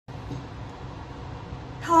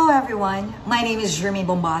Hello everyone, my name is Jeremy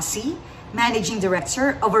Bombasi, Managing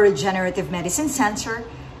Director of a Regenerative Medicine Center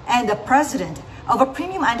and the President of a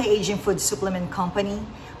premium anti-aging food supplement company,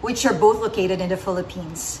 which are both located in the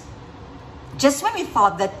Philippines. Just when we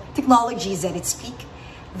thought that technology is at its peak,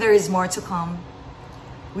 there is more to come.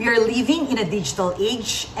 We are living in a digital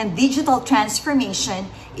age, and digital transformation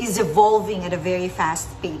is evolving at a very fast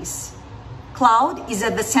pace. Cloud is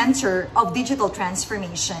at the center of digital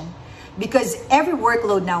transformation because every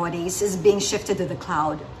workload nowadays is being shifted to the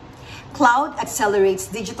cloud. Cloud accelerates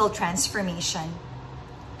digital transformation.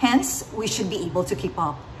 Hence, we should be able to keep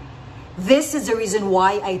up. This is the reason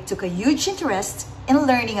why I took a huge interest in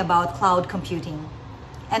learning about cloud computing.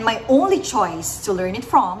 And my only choice to learn it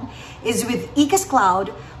from is with ICAS Cloud,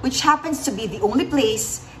 which happens to be the only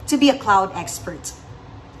place to be a cloud expert.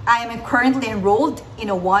 I am currently enrolled in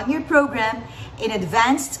a one-year program in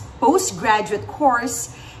advanced postgraduate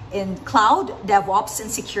course in cloud, DevOps,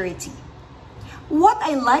 and security. What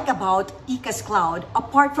I like about ICAS Cloud,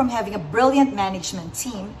 apart from having a brilliant management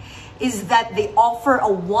team, is that they offer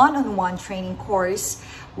a one-on-one training course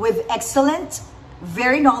with excellent,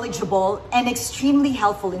 very knowledgeable, and extremely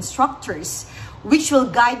helpful instructors, which will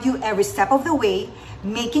guide you every step of the way,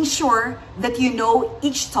 making sure that you know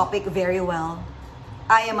each topic very well.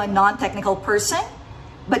 I am a non-technical person,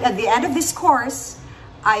 but at the end of this course,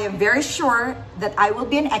 I am very sure that I will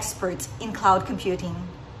be an expert in cloud computing.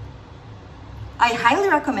 I highly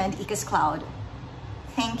recommend ICAS Cloud.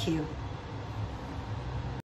 Thank you.